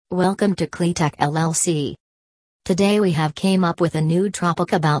Welcome to Cleatech LLC. Today we have came up with a new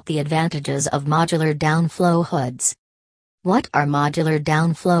topic about the advantages of modular downflow hoods. What are modular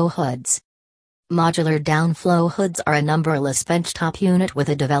downflow hoods? Modular downflow hoods are a numberless benchtop unit with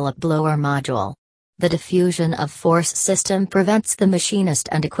a developed blower module. The diffusion of force system prevents the machinist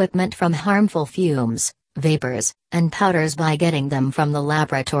and equipment from harmful fumes, vapors, and powders by getting them from the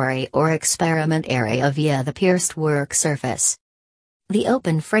laboratory or experiment area via the pierced work surface. The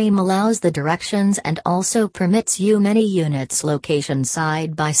open frame allows the directions and also permits you many units location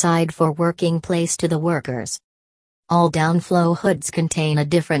side by side for working place to the workers. All downflow hoods contain a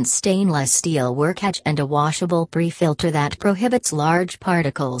different stainless steel work edge and a washable pre-filter that prohibits large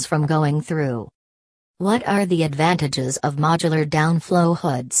particles from going through. What are the advantages of modular downflow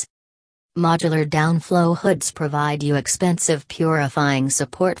hoods? Modular downflow hoods provide you expensive purifying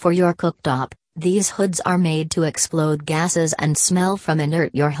support for your cooktop. These hoods are made to explode gases and smell from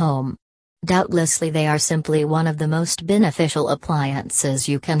inert your home. Doubtlessly they are simply one of the most beneficial appliances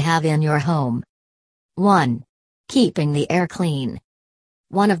you can have in your home. 1. Keeping the air clean.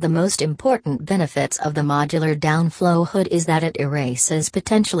 One of the most important benefits of the modular downflow hood is that it erases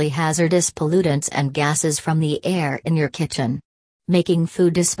potentially hazardous pollutants and gases from the air in your kitchen. Making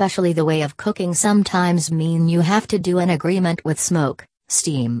food, especially the way of cooking, sometimes mean you have to do an agreement with smoke,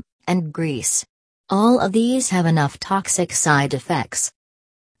 steam, and grease. All of these have enough toxic side effects.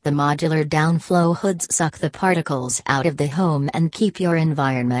 The modular downflow hoods suck the particles out of the home and keep your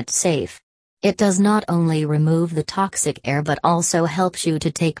environment safe. It does not only remove the toxic air but also helps you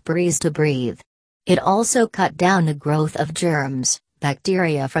to take breeze to breathe. It also cut down the growth of germs,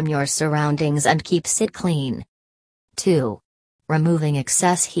 bacteria from your surroundings and keeps it clean. 2. Removing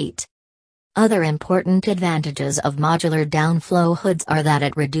excess heat. Other important advantages of modular downflow hoods are that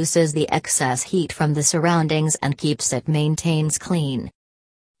it reduces the excess heat from the surroundings and keeps it maintains clean.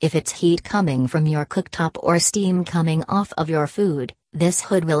 If it's heat coming from your cooktop or steam coming off of your food, this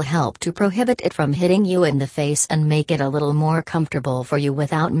hood will help to prohibit it from hitting you in the face and make it a little more comfortable for you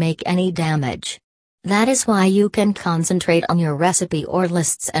without make any damage. That is why you can concentrate on your recipe or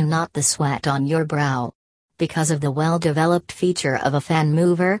lists and not the sweat on your brow. Because of the well-developed feature of a fan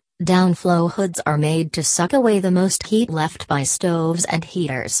mover, downflow hoods are made to suck away the most heat left by stoves and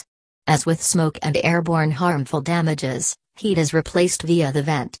heaters. As with smoke and airborne harmful damages, heat is replaced via the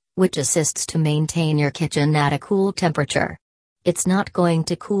vent, which assists to maintain your kitchen at a cool temperature. It's not going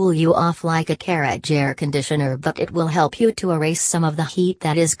to cool you off like a carriage air conditioner, but it will help you to erase some of the heat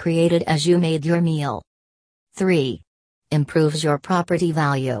that is created as you made your meal. 3. Improves your property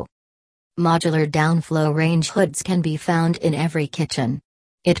value. Modular downflow range hoods can be found in every kitchen.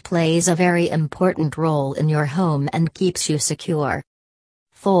 It plays a very important role in your home and keeps you secure.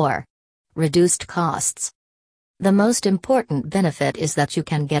 4. Reduced costs. The most important benefit is that you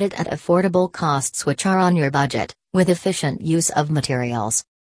can get it at affordable costs which are on your budget, with efficient use of materials.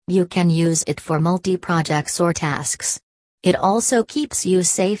 You can use it for multi-projects or tasks. It also keeps you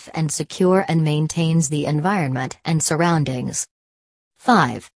safe and secure and maintains the environment and surroundings.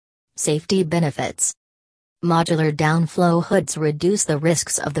 5. Safety benefits. Modular downflow hoods reduce the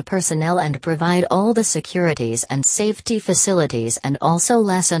risks of the personnel and provide all the securities and safety facilities and also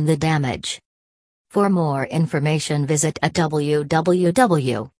lessen the damage. For more information visit at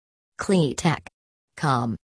www.cleatech.com.